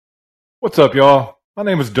What's up, y'all? My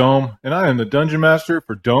name is Dome, and I am the Dungeon Master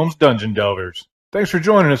for Dome's Dungeon Delvers. Thanks for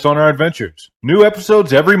joining us on our adventures. New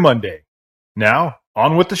episodes every Monday. Now,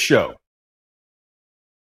 on with the show.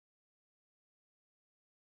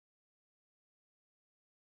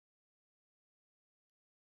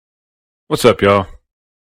 What's up, y'all?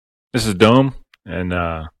 This is Dome, and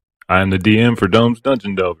I am the DM for Dome's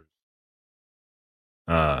Dungeon Delvers.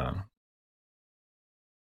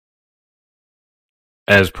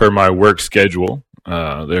 As per my work schedule,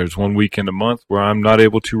 there's 1 weekend a month where I'm not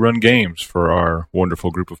able to run games for our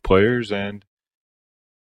wonderful group of players, and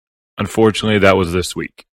unfortunately, that was this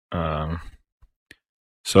week. So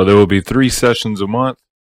there will be 3 sessions a month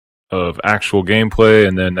of actual gameplay,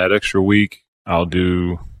 and then that extra week, I'll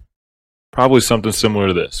do probably something similar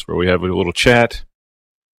to this, where we have a little chat.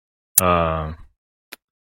 Might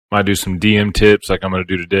do some DM tips like I'm going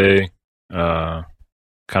to do today,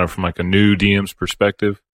 kind of from like a new DM's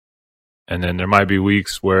perspective. And then there might be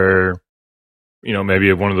weeks where, maybe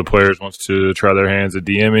if one of the players wants to try their hands at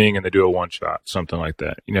DMing and they do a one-shot, something like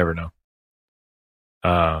that. You never know.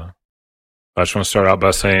 I just want to start out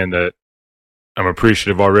by saying that I'm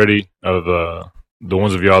appreciative already of the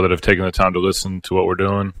ones of y'all that have taken the time to listen to what we're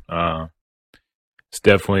doing. It's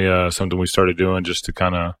definitely something we started doing just to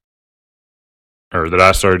kind of, or that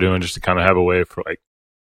I started doing just to kind of have a way for like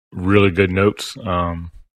really good notes.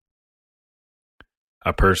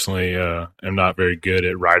 I personally am not very good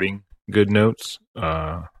at writing good notes,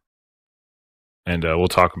 and we'll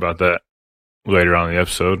talk about that later on in the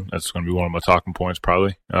episode. That's going to be one of my talking points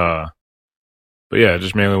probably. But yeah,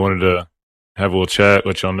 just mainly wanted to have a little chat,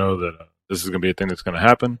 let y'all know that this is going to be a thing that's going to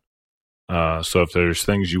happen. So if there's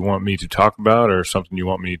things you want me to talk about or something you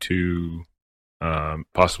want me to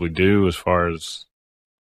possibly do as far as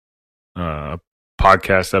a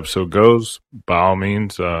podcast episode goes, by all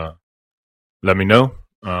means, let me know.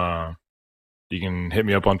 You can hit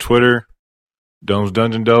me up on Twitter, Dome's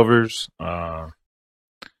Dungeon Delvers. Our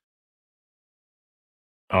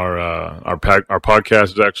podcast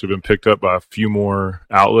has actually been picked up by a few more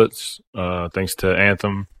outlets, thanks to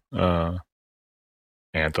Anchor.fm.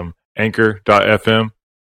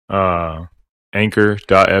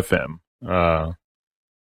 Anchor.fm.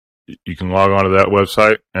 You can log on to that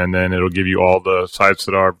website, and then it'll give you all the sites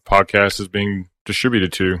that our podcast is being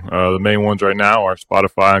distributed to. The main ones right now are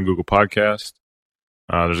Spotify and Google Podcast.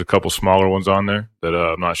 There's a couple smaller ones on there that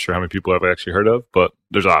I'm not sure how many people have actually heard of, but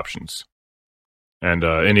there's options. And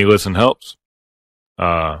any listen helps. We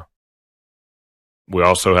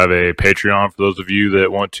also have a Patreon for those of you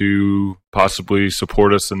that want to possibly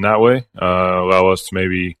support us in that way. Allow us to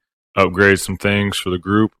maybe upgrade some things for the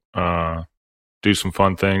group. Do some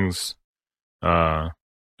fun things.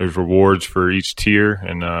 There's rewards for each tier,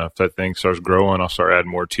 and if that thing starts growing, I'll start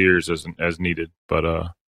adding more tiers as needed. But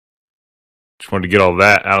just wanted to get all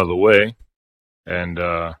that out of the way, and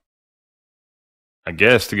I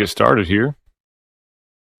guess to get started here,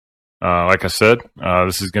 like I said,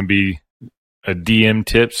 this is going to be a DM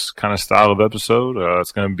tips kind of style of episode.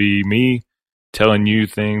 It's going to be me telling you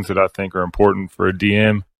things that I think are important for a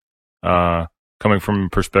DM, coming from a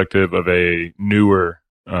perspective of a newer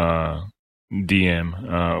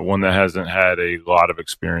DM, one that hasn't had a lot of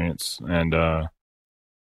experience. And I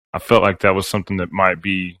felt like that was something that might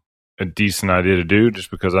be a decent idea to do,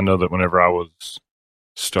 just because I know that whenever I was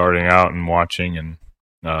starting out and watching and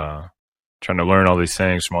trying to learn all these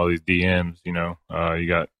things from all these DMs, you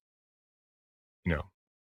got,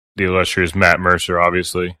 the illustrious Matt Mercer,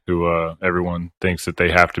 obviously, who everyone thinks that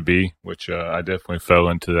they have to be, which I definitely fell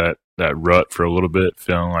into that rut for a little bit,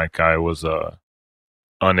 feeling like I was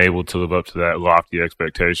unable to live up to that lofty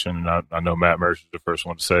expectation. And I know Matt Mercer is the first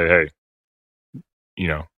one to say, hey,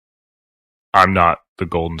 I'm not the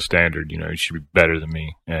golden standard. You should be better than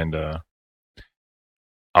me. And I'll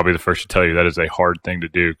be the first to tell you that is a hard thing to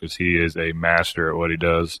do, because he is a master at what he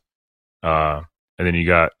does. And then you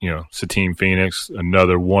got, Satine Phoenix,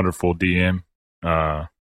 another wonderful DM. And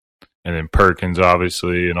then Perkins,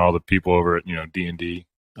 obviously, and all the people over at, D&D.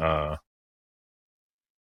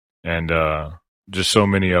 And just so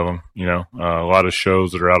many of them, a lot of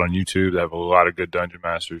shows that are out on YouTube that have a lot of good dungeon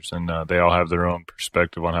masters, and they all have their own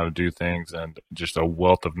perspective on how to do things, and just a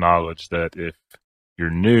wealth of knowledge that, if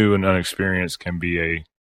you're new and unexperienced, can be a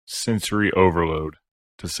sensory overload,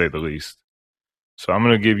 to say the least. So I'm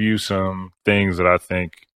going to give you some things that I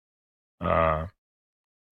think will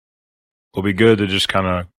be good to just kind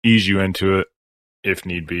of ease you into it if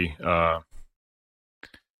need be. But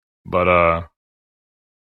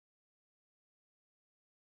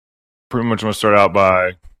pretty much I'm going to start out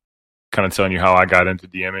by kind of telling you how I got into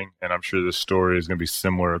DMing, and I'm sure this story is going to be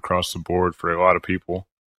similar across the board for a lot of people.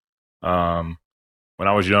 When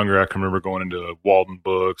I was younger, I can remember going into Walden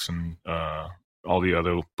Books and all the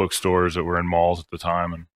other bookstores that were in malls at the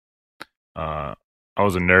time, and I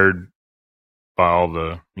was a nerd by all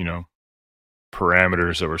the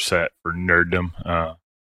parameters that were set for nerddom. I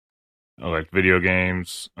like video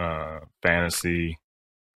games, fantasy.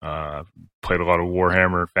 Played a lot of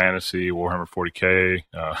Warhammer Fantasy, Warhammer 40K,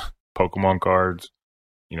 Pokemon cards.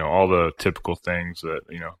 All the typical things that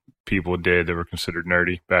people did that were considered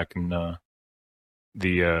nerdy back in the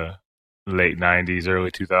late 90s, early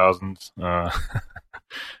 2000s.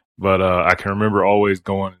 But I can remember always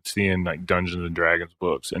going and seeing like Dungeons and Dragons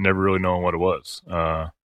books and never really knowing what it was.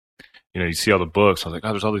 You see all the books. I was like,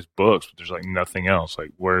 oh, there's all these books, but there's like nothing else.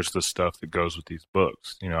 Like, where's the stuff that goes with these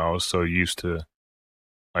books? I was so used to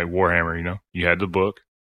like Warhammer, you had the book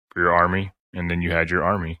for your army, and then you had your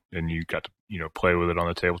army, and you got to, play with it on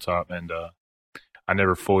the tabletop. And I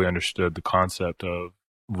never fully understood the concept of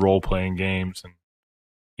role-playing games and,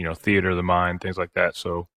 theater of the mind, things like that.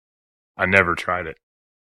 So I never tried it.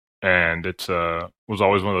 And it was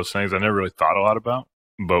always one of those things I never really thought a lot about.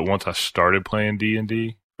 But once I started playing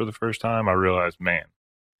D&D for the first time, I realized, man,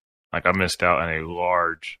 like I missed out on a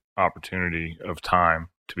large opportunity of time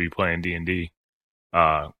to be playing D&D.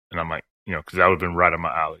 And I'm like, because that would have been right up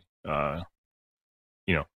my alley.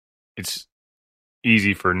 It's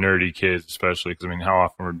easy for nerdy kids, especially because, how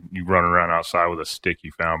often were you running around outside with a stick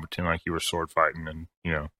you found, pretending like you were sword fighting and,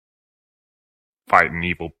 fighting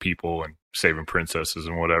evil people and saving princesses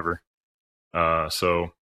and whatever.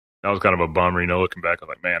 So that was kind of a bummer, looking back. I was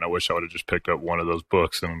like, man, I wish I would have just picked up one of those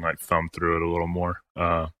books and like thumbed through it a little more.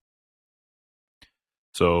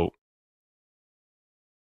 So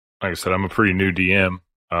like I said, I'm a pretty new DM,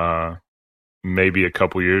 maybe a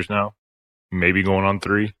couple years now, maybe going on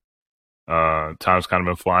 3. Time's kind of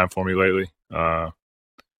been flying for me lately, but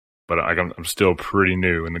I'm still pretty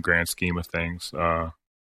new in the grand scheme of things.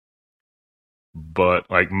 But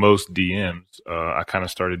like most DMs, I kind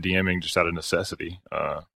of started DMing just out of necessity.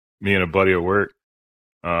 Me and a buddy at work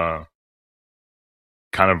kind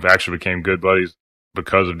of actually became good buddies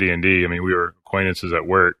because of D&D. We were acquaintances at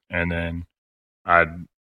work, and then I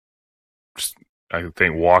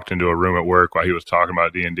think walked into a room at work while he was talking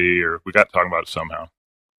about D&D, or we got talking about it somehow,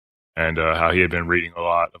 and how he had been reading a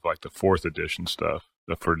lot of like the 4th edition stuff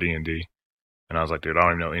for D&D, and I was like, dude, I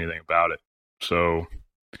don't even know anything about it. So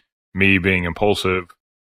me being impulsive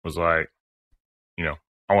was like,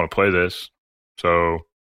 I want to play this, so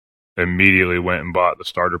immediately went and bought the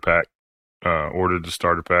starter pack, ordered the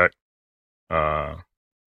starter pack,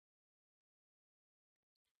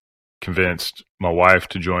 convinced my wife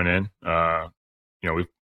to join in.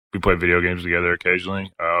 We play video games together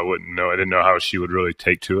occasionally. I didn't know how she would really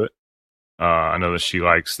take to it. I know that she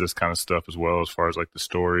likes this kind of stuff as well, as far as like the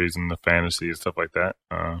stories and the fantasy and stuff like that.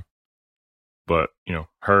 But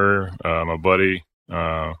her, my buddy,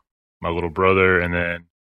 my little brother, and then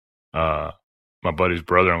my buddy's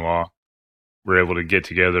brother-in-law were able to get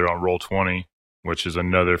together on Roll20, which is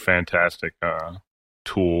another fantastic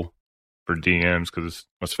tool for DMs, because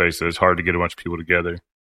let's face it, it's hard to get a bunch of people together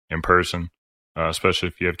in person, especially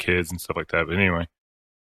if you have kids and stuff like that. But anyway,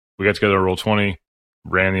 we got together on Roll20,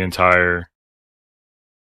 ran the entire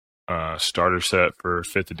starter set for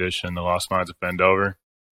 5th edition, The Lost Mines of Phandelver.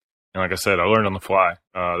 And like I said, I learned on the fly.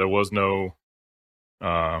 There was no,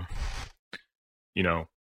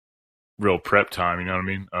 real prep time, you know what I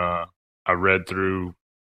mean? I read through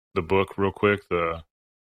the book real quick, the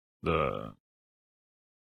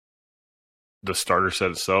starter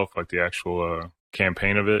set itself, like the actual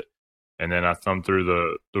campaign of it, and then I thumbed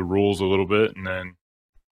through the rules a little bit, and then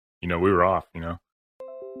we were off,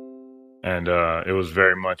 and it was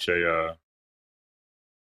very much a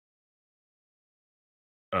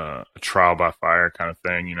trial by fire kind of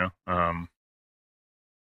thing,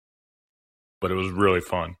 but it was really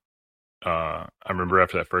fun. I remember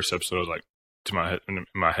after that first episode, I was like, in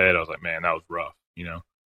my head, I was like, man, that was rough,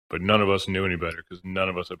 but none of us knew any better because none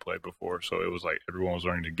of us had played before. So it was like everyone was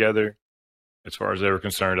learning together. As far as they were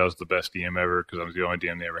concerned, I was the best DM ever because I was the only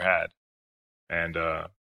DM they ever had. And, for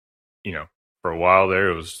a while there,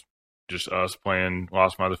 it was just us playing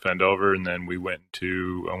Lost Mines of Phandelver, and then we went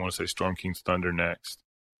to, I want to say, Storm King's Thunder next.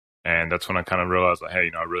 And that's when I kind of realized, like,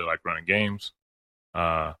 hey, I really like running games.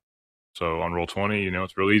 So on Roll20,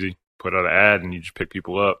 it's real easy. Put out an ad and you just pick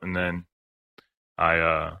people up. And then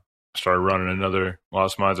I started running another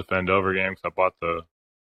Lost Mines of Phandelver game because I bought the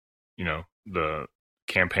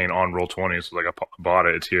campaign on Roll20. So like I bought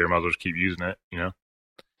it, it's here, might as well just keep using it,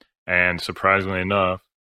 And surprisingly enough,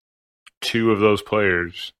 2 of those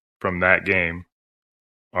players from that game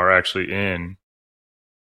are actually in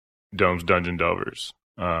Dome's Dungeon Delvers.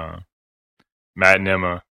 Matt and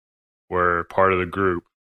Emma were part of the group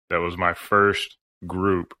that was my first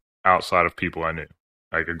group outside of people I knew.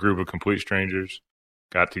 Like a group of complete strangers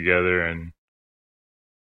got together and,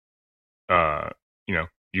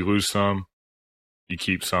 you lose some, you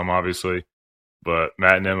keep some, obviously. But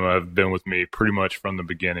Matt and Emma have been with me pretty much from the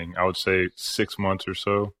beginning. I would say 6 months or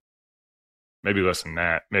so, maybe less than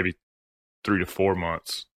that, maybe 3 to 4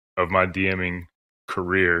 months of my DMing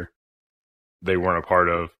career. They weren't a part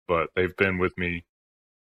of, but they've been with me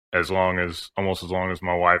almost as long as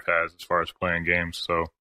my wife has, as far as playing games. So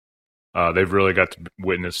they've really got to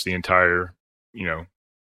witness the entire,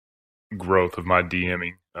 growth of my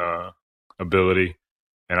DMing ability,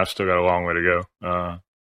 and I've still got a long way to go.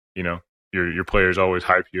 Your players always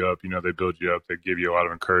hype you up. They build you up. They give you a lot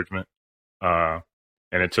of encouragement. And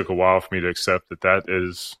it took a while for me to accept that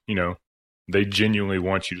is, they genuinely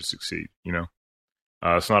want you to succeed.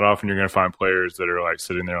 It's not often you're going to find players that are like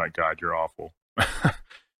sitting there like, God, you're awful.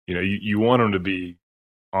 You want them to be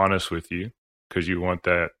honest with you because you want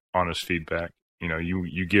that honest feedback.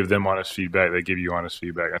 You give them honest feedback. They give you honest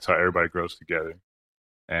feedback. That's how everybody grows together.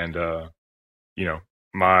 And,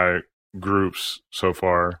 my groups so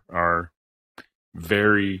far are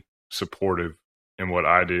very supportive in what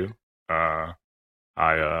I do. I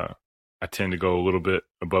tend to go a little bit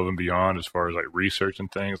above and beyond as far as like research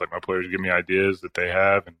and things. Like my players give me ideas that they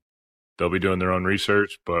have, and they'll be doing their own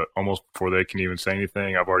research. But almost before they can even say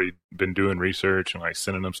anything, I've already been doing research and like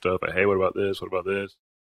sending them stuff. Like, hey, what about this? What about this?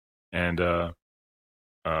 And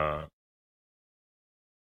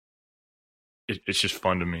it's just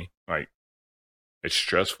fun to me. Like, it's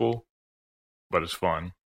stressful, but it's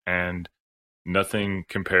fun, and nothing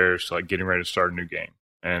compares to like getting ready to start a new game.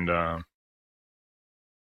 And I'll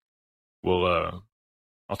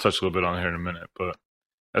touch a little bit on it here in a minute, but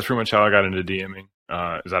that's pretty much how I got into DMing.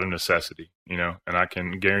 Is out of necessity, and I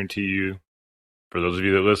can guarantee you, for those of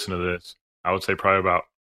you that listen to this, I would say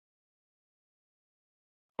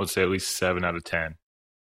at least 7 out of 10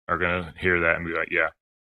 are gonna hear that and be like, yeah,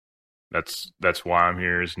 that's why I'm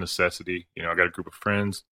here, is necessity. I got a group of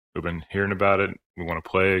friends who've been hearing about it. We want to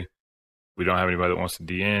play. We don't have anybody that wants to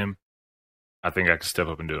DM. I think I can step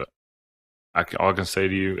up and do it. All I can say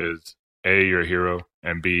to you is, A, you're a hero,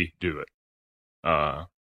 and B, do it.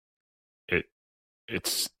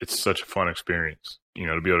 It's such a fun experience,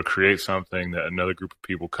 to be able to create something that another group of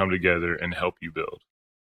people come together and help you build.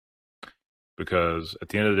 Because at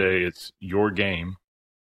the end of the day, it's your game,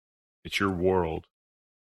 it's your world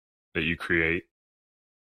that you create,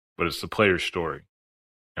 but it's the player's story.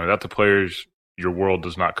 And without the players, your world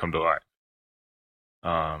does not come to life.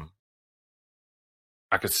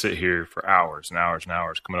 I could sit here for hours and hours and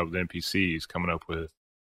hours coming up with NPCs, coming up with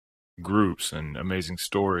groups and amazing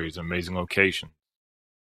stories, amazing locations.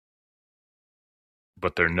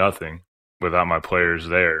 But they're nothing without my players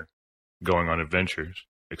there going on adventures,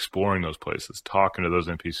 exploring those places, talking to those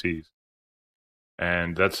NPCs.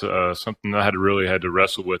 And that's something I really had to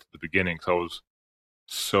wrestle with at the beginning, because I was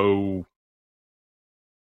so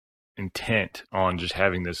intent on just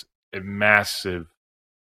having this massive,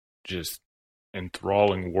 just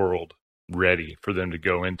enthralling world ready for them to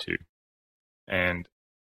go into. And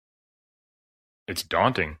it's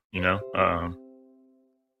daunting,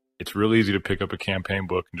 it's really easy to pick up a campaign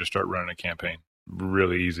book and just start running a campaign.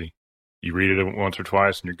 Really easy. You read it once or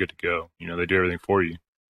twice and you're good to go. They do everything for you.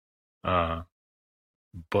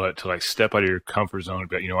 But to like step out of your comfort zone and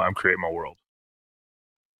be like, I'm creating my world.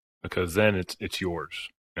 Because then it's yours.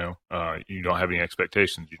 You don't have any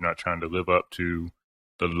expectations. You're not trying to live up to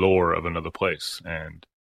the lore of another place. And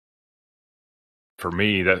for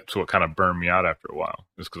me, that's what kind of burned me out after a while.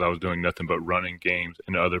 It's because I was doing nothing but running games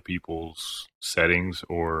in other people's settings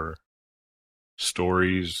or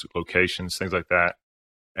stories, locations, things like that.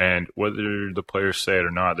 And whether the players say it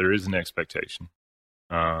or not, there is an expectation.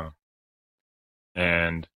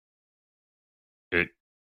 And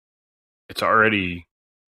it's already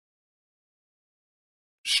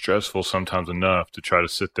stressful sometimes enough to try to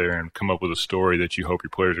sit there and come up with a story that you hope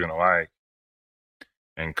your players are going to like,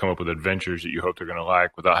 and come up with adventures that you hope they're going to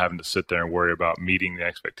like, without having to sit there and worry about meeting the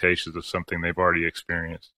expectations of something they've already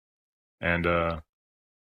experienced. And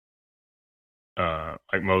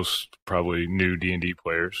like most probably new D&D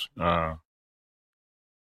players,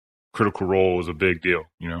 Critical Role is a big deal.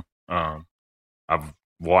 I've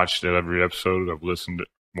watched every episode. I've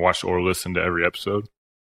watched or listened to every episode.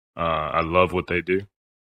 I love what they do.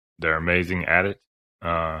 They're amazing at it.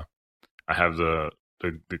 I have the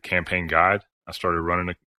campaign guide. I started running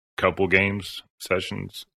a couple games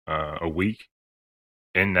sessions a week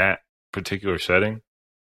in that particular setting.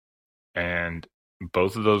 And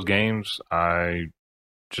both of those games, I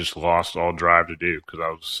just lost all drive to do because I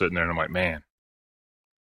was sitting there and I'm like, man,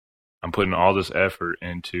 I'm putting all this effort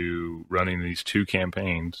into running these 2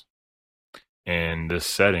 campaigns in this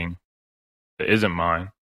setting that isn't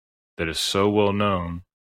mine, that is so well known,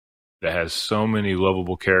 that has so many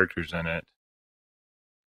lovable characters in it,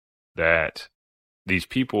 that these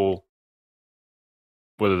people,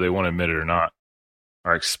 whether they want to admit it or not,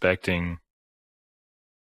 are expecting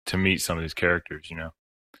to meet some of these characters,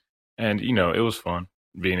 And, it was fun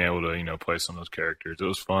being able to, play some of those characters. It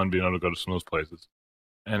was fun being able to go to some of those places.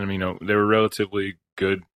 And, they were relatively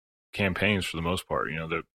good campaigns for the most part.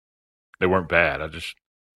 They weren't bad.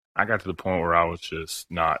 I got to the point where I was just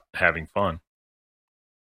not having fun.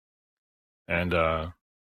 And that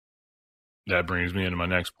brings me into my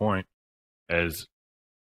next point, as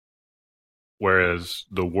whereas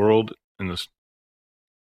the world and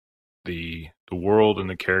the world and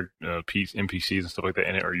the character NPCs and stuff like that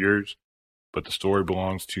in it are yours, but the story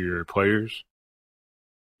belongs to your players.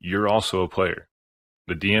 You're also a player.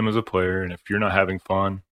 The DM is a player, and if you're not having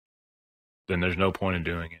fun, then there's no point in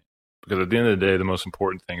doing it. Because at the end of the day, the most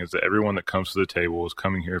important thing is that everyone that comes to the table is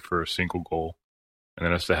coming here for a single goal, and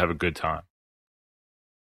then it's to have a good time.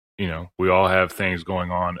 We all have things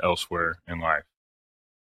going on elsewhere in life.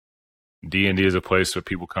 D&D is a place where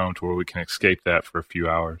people come to where we can escape that for a few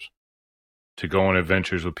hours, to go on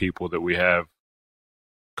adventures with people that we have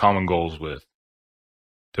common goals with,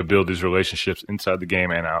 to build these relationships inside the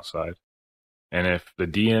game and outside. And if the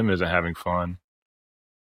DM isn't having fun,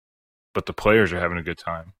 but the players are having a good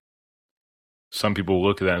time, some people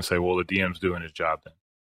look at that and say, well, the DM's doing his job then.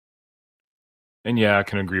 And yeah, I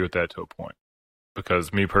can agree with that to a point.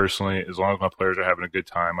 Because me personally, as long as my players are having a good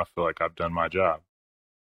time, I feel like I've done my job.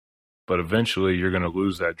 But eventually you're going to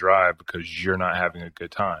lose that drive because you're not having a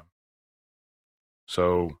good time.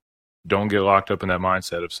 So don't get locked up in that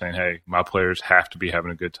mindset of saying, hey, my players have to be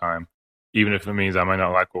having a good time. Even if it means I might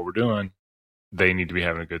not like what we're doing, they need to be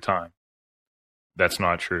having a good time. That's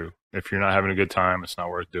not true. If you're not having a good time, it's not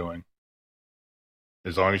worth doing.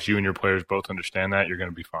 As long as you and your players both understand that, you're going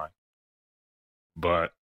to be fine.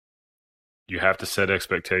 But you have to set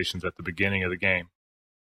expectations at the beginning of the game.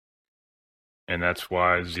 And that's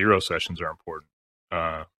why 0 sessions are important.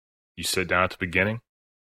 You sit down at the beginning,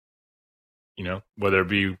 whether it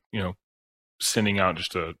be, sending out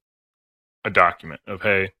just a document of,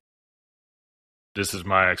 hey, this is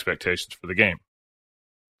my expectations for the game.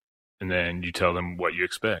 And then you tell them what you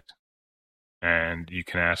expect. And you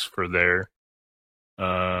can ask for their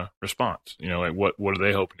response. What are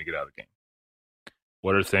they hoping to get out of the game?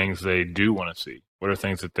 What are things they do want to see? What are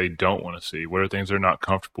things that they don't want to see? What are things they're not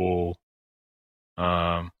comfortable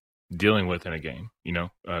dealing with in a game?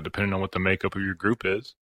 Depending on what the makeup of your group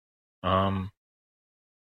is. Like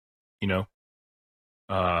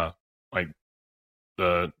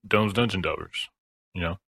the Dome's Dungeon Delvers.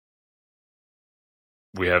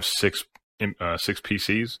 We have 6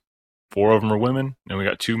 PCs. 4 of them are women, and we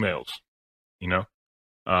got 2 males.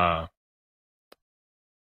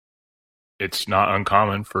 It's not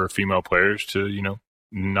uncommon for female players to,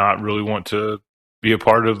 not really want to be a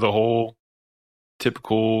part of the whole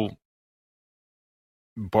typical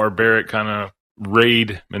barbaric kind of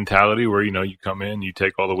raid mentality where, you come in, you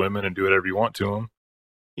take all the women and do whatever you want to them.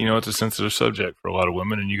 It's a sensitive subject for a lot of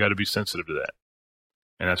women, and you got to be sensitive to that.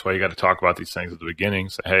 And that's why you got to talk about these things at the beginning.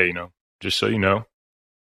 Say, hey, just so you know,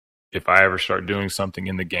 if I ever start doing something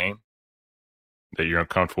in the game that you're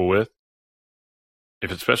uncomfortable with,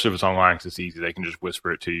 especially if it's online, because it's easy, they can just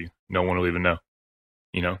whisper it to you. No one will even know.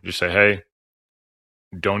 Just say, hey,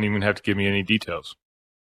 don't even have to give me any details.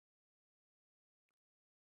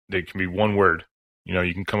 They can be one word.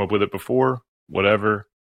 You can come up with it before, whatever.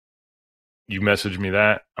 You message me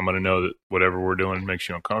that, I'm going to know that whatever we're doing makes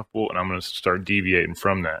you uncomfortable, and I'm going to start deviating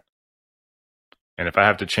from that. And if I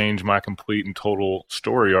have to change my complete and total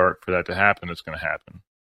story arc for that to happen, it's going to happen.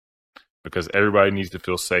 Because everybody needs to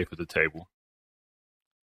feel safe at the table.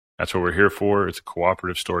 That's what we're here for. It's a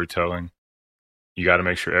cooperative storytelling. You got to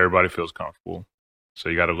make sure everybody feels comfortable. So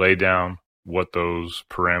you got to lay down what those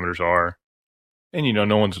parameters are. And,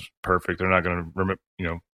 no one's perfect. They're not going to,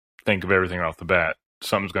 think of everything off the bat.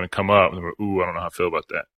 Something's going to come up and go, ooh, I don't know how I feel about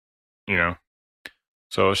that.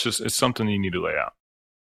 So it's something you need to lay out.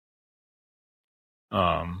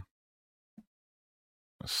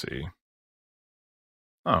 Let's see.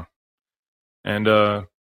 Oh, and, as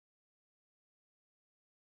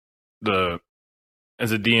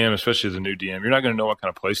a DM, especially as a new DM, you're not going to know what kind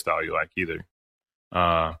of play style you like either.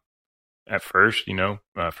 At first,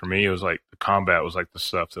 for me, it was like the combat was like the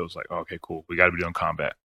stuff that was like, oh, okay, cool. We got to be doing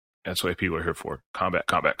combat. That's what people are here for. Combat.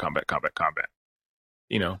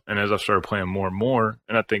 and as I've started playing more and more,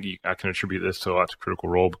 and I think I can attribute this to a lot to Critical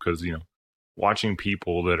Role because, watching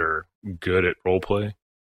people that are good at role play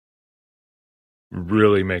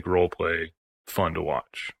really make role play fun to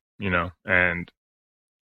watch, and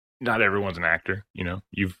not everyone's an actor,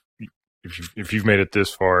 if you've made it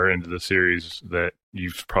this far into the series that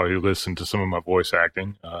you've probably listened to some of my voice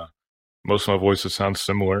acting. Most of my voices sound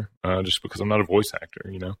similar, just because I'm not a voice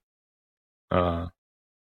actor, uh,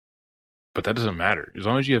 but that doesn't matter. As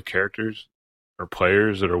long as you have characters or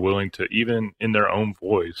players that are willing to, even in their own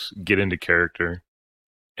voice, get into character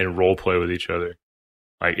and role play with each other.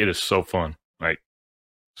 Like, it is so fun. Like,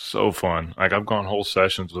 so fun. Like, I've gone whole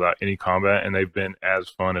sessions without any combat, and they've been as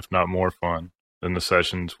fun, if not more fun, than the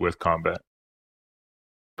sessions with combat.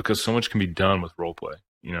 Because so much can be done with role play,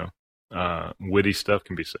 witty stuff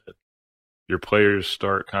can be said. Your players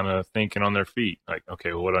start kind of thinking on their feet, like,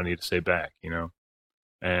 okay, well, what do I need to say back,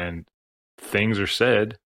 and things are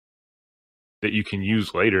said that you can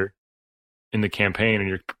use later in the campaign, and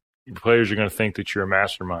your players are going to think that you're a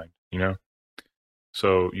mastermind,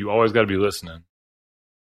 So you always got to be listening.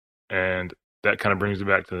 And that kind of brings me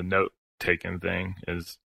back to the note taking thing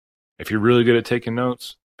is, if you're really good at taking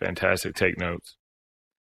notes, fantastic, take notes.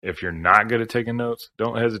 If you're not good at taking notes,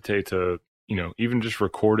 don't hesitate to, even just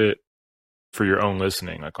record it for your own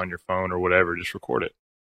listening, like on your phone or whatever, just record it.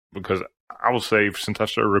 Because I will say, since I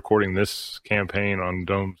started recording this campaign on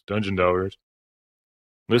Dungeon Delvers,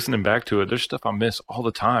 listening back to it, there's stuff I miss all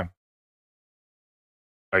the time.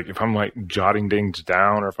 Like, if I'm like jotting things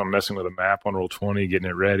down, or if I'm messing with a map on Roll20, getting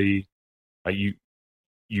it ready, like you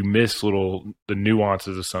miss the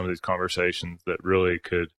nuances of some of these conversations that really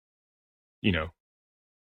could,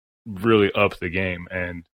 really up the game.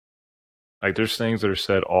 And like, there's things that are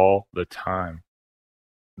said all the time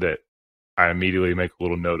that I immediately make a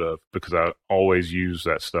little note of, because I always use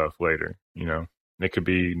that stuff later. It could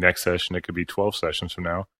be next session, it could be 12 sessions from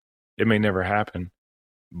now. It may never happen,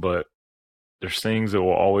 but there's things that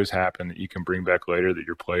will always happen that you can bring back later that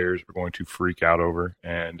your players are going to freak out over.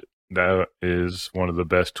 And that is one of the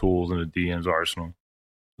best tools in a DM's arsenal.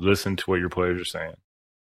 Listen to what your players are saying.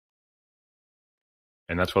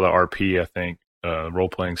 And that's why the RP, I think,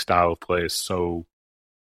 role-playing style of play is so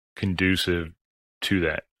conducive to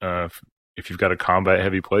that. If you've got a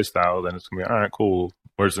combat-heavy play style, then it's going to be, all right, cool.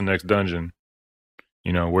 Where's the next dungeon?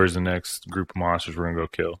 Where's the next group of monsters we're going to go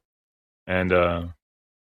kill? And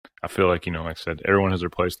I feel like, like I said, everyone has their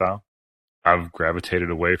play style. I've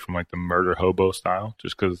gravitated away from like the murder hobo style,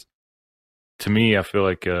 just because, to me, I feel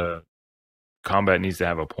like combat needs to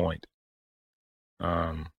have a point.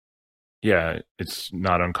 Yeah, it's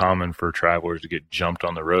not uncommon for travelers to get jumped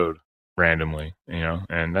on the road randomly,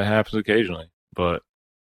 and that happens occasionally. But,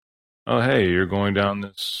 oh, hey, you're going down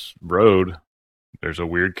this road. There's a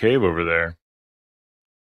weird cave over there.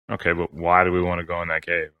 Okay, but why do we want to go in that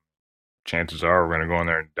cave? Chances are we're going to go in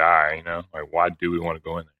there and die, Like, why do we want to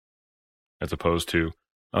go in there? As opposed to,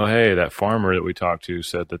 oh, hey, that farmer that we talked to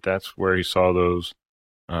said that that's where he saw those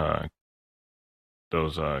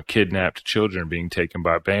kidnapped children being taken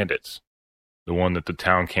by bandits, the one that the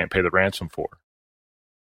town can't pay the ransom for.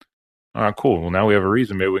 All right, cool. Well, now we have a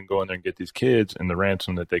reason. Maybe we can go in there and get these kids, and the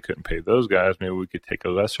ransom that they couldn't pay those guys, maybe we could take a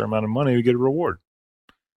lesser amount of money, we get a reward.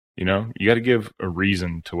 You got to give a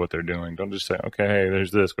reason to what they're doing. Don't just say, okay, hey,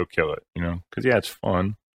 there's this, go kill it, because, yeah, it's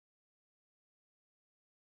fun.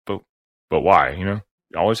 But why, You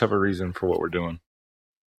always have a reason for what we're doing.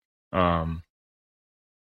 I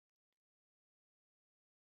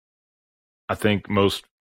think most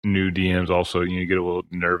new DMs also, you get a little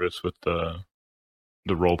nervous with the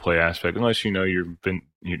role play aspect, unless you've done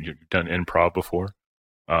improv before.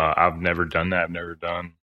 I've never done that. I've never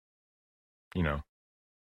done,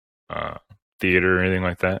 theater or anything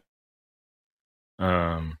like that.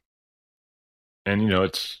 And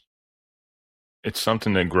it's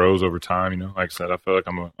something that grows over time. Like I said, I feel like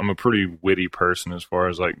I'm a pretty witty person as far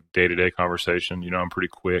as like day-to-day conversation. I'm pretty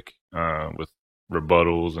quick with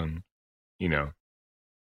rebuttals and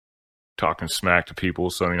talking smack to people.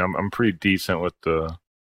 So I'm pretty decent with the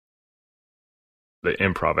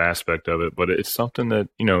improv aspect of it, but it's something that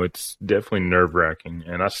it's definitely nerve-wracking,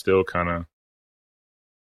 and I still kind of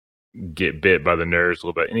get bit by the nerves a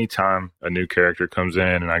little bit anytime a new character comes in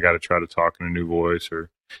and I got to try to talk in a new voice, or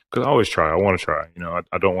because I want to try.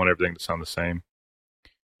 I don't want everything to sound the same.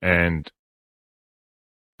 And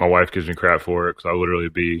my wife gives me crap for it because I literally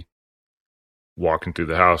be walking through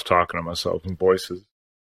the house talking to myself in voices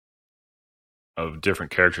of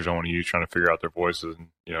different characters I want to use, trying to figure out their voices. And,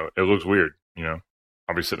 it looks weird.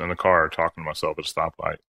 I'll be sitting in the car talking to myself at a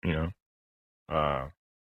stoplight,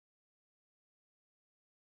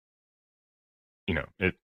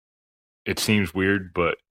 it seems weird,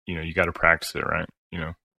 but you got to practice it, right?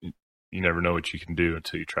 You never know what you can do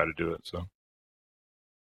until you try to do it.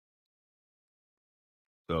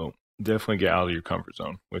 So definitely get out of your comfort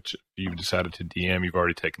zone, which if you've decided to DM, you've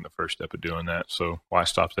already taken the first step of doing that. So why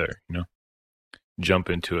stop there? Jump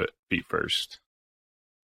into it feet first.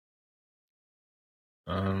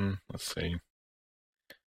 Let's see.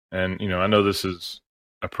 And, I know this is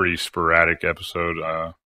a pretty sporadic episode.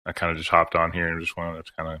 I kind of just hopped on here and just wanted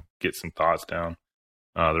to kind of get some thoughts down.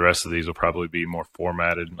 The rest of these will probably be more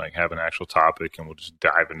formatted, like have an actual topic, and we'll just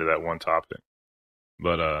dive into that one topic.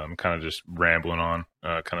 But I'm kind of just rambling on,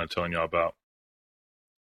 kind of telling y'all about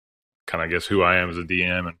kind of, I guess, who I am as a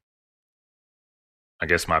DM and I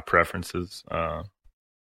guess my preferences.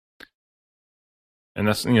 And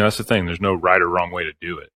that's the thing. There's no right or wrong way to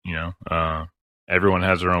do it. Everyone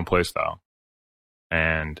has their own play style.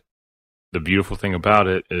 And the beautiful thing about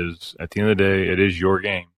it is at the end of the day, it is your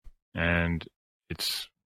game and it's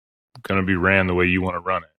going to be ran the way you want to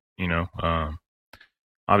run it.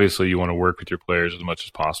 Obviously you want to work with your players as much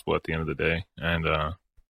as possible at the end of the day. And,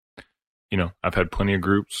 I've had plenty of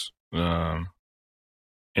groups, in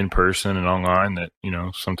person and online that,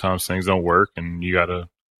 sometimes things don't work and you got to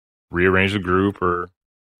rearrange the group or,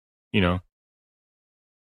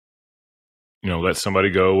 let somebody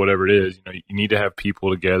go, whatever it is. You need to have people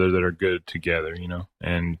together that are good together,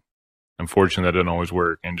 and unfortunately that doesn't always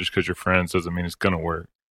work. And just because you're friends doesn't mean it's going to work.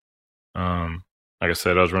 Like I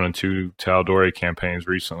said, I was running 2 Tal'Dorei campaigns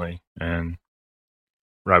recently, and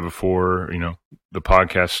right before, the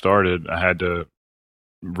podcast started, I had to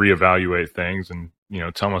reevaluate things and,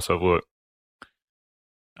 tell myself, look,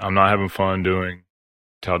 I'm not having fun doing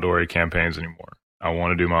Tal'Dorei campaigns anymore. I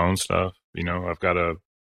want to do my own stuff. I've got a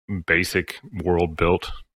basic world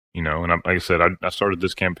built, and like I said, I started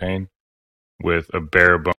this campaign with a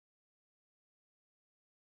bare bone,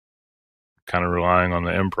 kind of relying on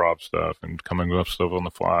the improv stuff and coming up with stuff on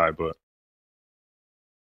the fly. But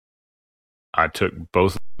I took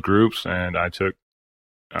both groups and I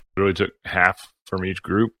really took half from each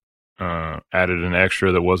group, added an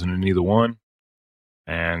extra that wasn't in either one,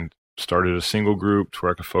 and started a single group to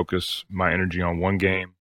where I could focus my energy on one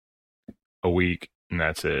game a week, and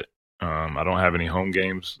that's it. I don't have any home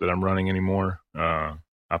games that I'm running anymore. I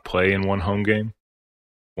play in one home game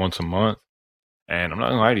once a month, and I'm not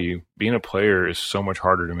gonna lie to you, being a player is so much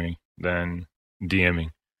harder to me than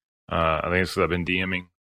DMing. I think it's because I've been DMing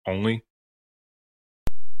only.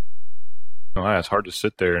 It's hard to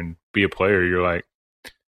sit there and be a player. You're like,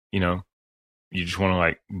 you just want to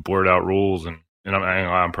like blurt out rules, and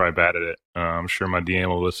I'm probably bad at it. I'm sure my DM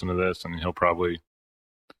will listen to this and he'll probably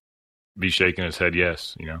be shaking his head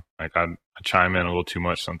yes. Like I chime in a little too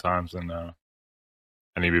much sometimes, and I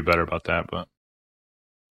need to be better about that. But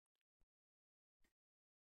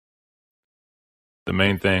the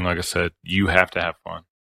main thing, like I said, you have to have fun.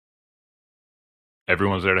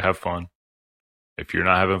 Everyone's there to have fun. If you're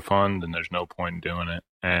not having fun, then there's no point in doing it.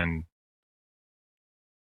 And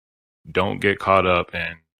don't get caught up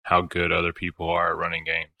in how good other people are at running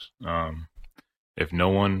games. If no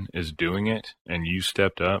one is doing it and you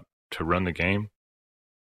stepped up to run the game,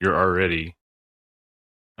 you're already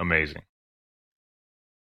amazing.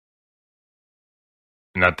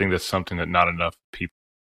 And I think that's something that not enough people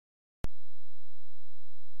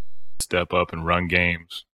step up and run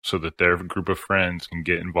games so that their group of friends can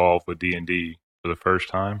get involved with D&D for the first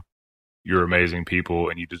time. You're amazing people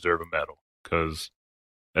and you deserve a medal, because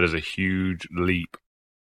that is a huge leap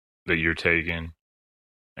that you're taking,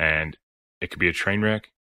 and it could be a train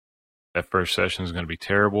wreck. That first session is going to be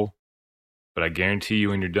terrible, but I guarantee you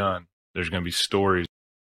when you're done, there's going to be stories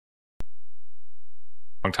a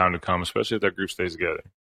long time to come, especially if that group stays together.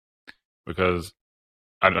 Because,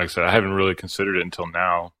 like I said, I haven't really considered it until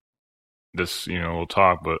now. We'll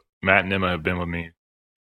talk, but Matt and Emma have been with me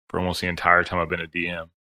for almost the entire time I've been a DM.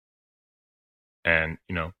 And,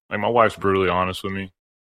 like my wife's brutally honest with me.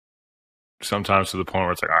 Sometimes to the point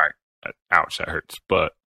where it's like, all right, ouch, that hurts.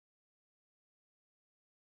 But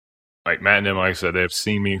like Matt and Emma, like I said, they've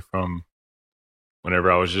seen me from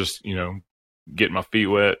whenever I was just, getting my feet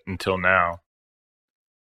wet until now.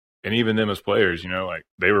 And even them as players, like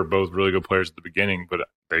they were both really good players at the beginning, but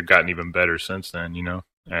they've gotten even better since then,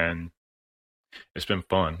 and it's been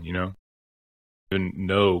fun, Even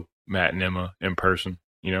know Matt and Emma in person,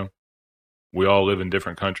 we all live in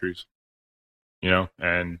different countries,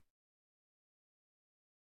 and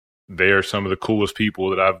they are some of the coolest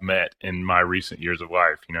people that I've met in my recent years of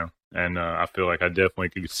life, and I feel like I definitely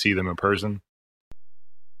could see them in person.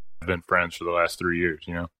 I've been friends for the last 3 years,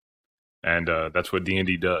 and that's what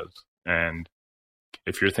D&D does. And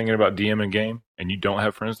if you're thinking about DMing game and you don't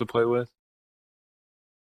have friends to play with,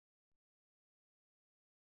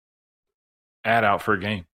 add out for a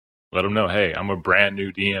game. Let them know, hey, I'm a brand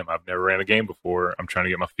new DM. I've never ran a game before. I'm trying to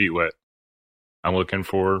get my feet wet. I'm looking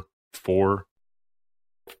for four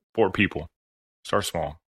people. Start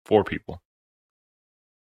small. 4 people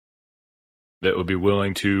that would be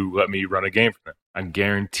willing to let me run a game for them. I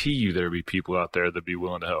guarantee you there will be people out there that be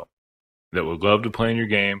willing to help, that would love to play in your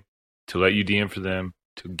game, to let you DM for them,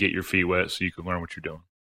 to get your feet wet so you can learn what you're doing.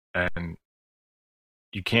 And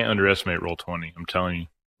you can't underestimate Roll20. I'm telling you,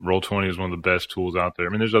 Roll20 is one of the best tools out there. I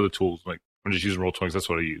mean, there's other tools. Like, I'm just using Roll20 because that's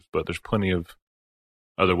what I use. But there's plenty of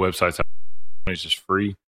other websites out there. It's just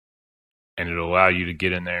free, and it'll allow you to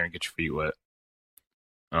get in there and get your feet wet.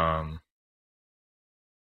 I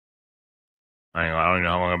don't even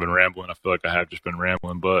know how long I've been rambling. I feel like I have just been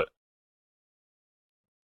rambling, but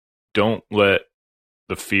don't let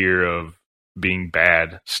the fear of being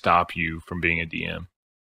bad stop you from being a DM.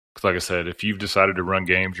 Because like I said, if you've decided to run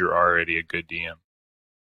games, you're already a good DM.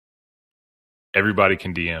 Everybody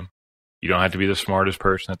can DM. You don't have to be the smartest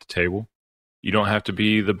person at the table. You don't have to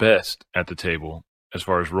be the best at the table as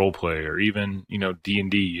far as role play or even,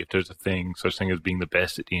 D&D, if there's such thing as being the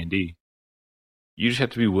best at D&D. You just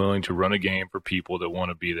have to be willing to run a game for people that want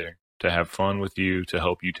to be there, to have fun with you, to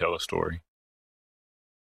help you tell a story.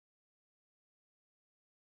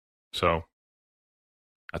 So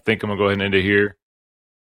I think I'm going to go ahead and end it here.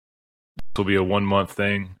 This will be a 1 month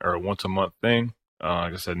thing or a once a month thing.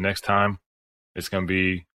 Like I said, next time it's going to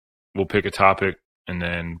be, we'll pick a topic and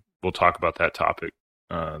then we'll talk about that topic.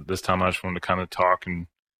 This time I just wanted to kind of talk and,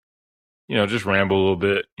 just ramble a little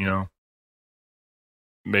bit,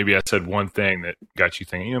 Maybe I said one thing that got you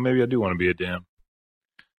thinking, maybe I do want to be a DM.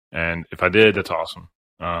 And if I did, that's awesome.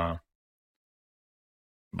 But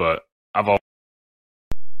I've always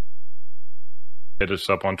hit us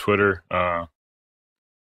up on Twitter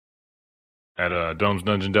at Dome's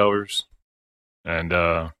Dungeon Delvers. And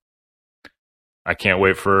I can't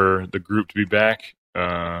wait for the group to be back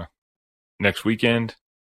next weekend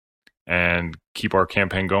and keep our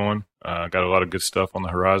campaign going. Got a lot of good stuff on the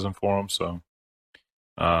horizon for them, so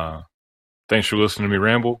thanks for listening to me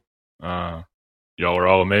ramble. Y'all are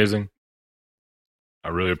all amazing. I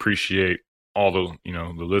really appreciate all the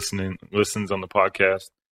the listens on the podcast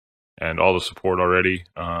and all the support already.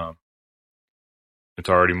 It's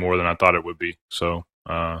already more than I thought it would be. So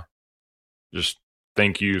just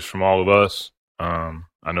thank yous from all of us. I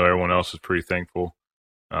know everyone else is pretty thankful.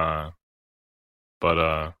 But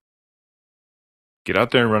get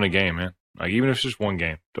out there and run a game, man. Like, even if it's just one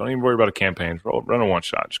game, don't even worry about a campaign. Run a one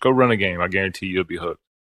shot. Just go run a game. I guarantee you'll be hooked.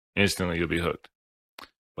 Instantly, you'll be hooked.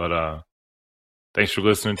 But thanks for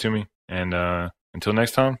listening to me. And until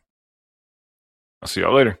next time, I'll see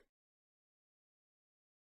y'all later.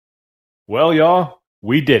 Well, y'all,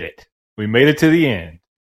 we did it. We made it to the end.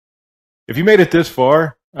 If you made it this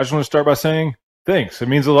far, I just want to start by saying thanks. It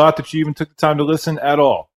means a lot that you even took the time to listen at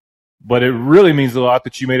all. But it really means a lot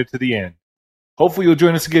that you made it to the end. Hopefully you'll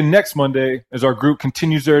join us again next Monday as our group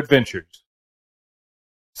continues their adventures.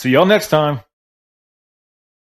 See y'all next time.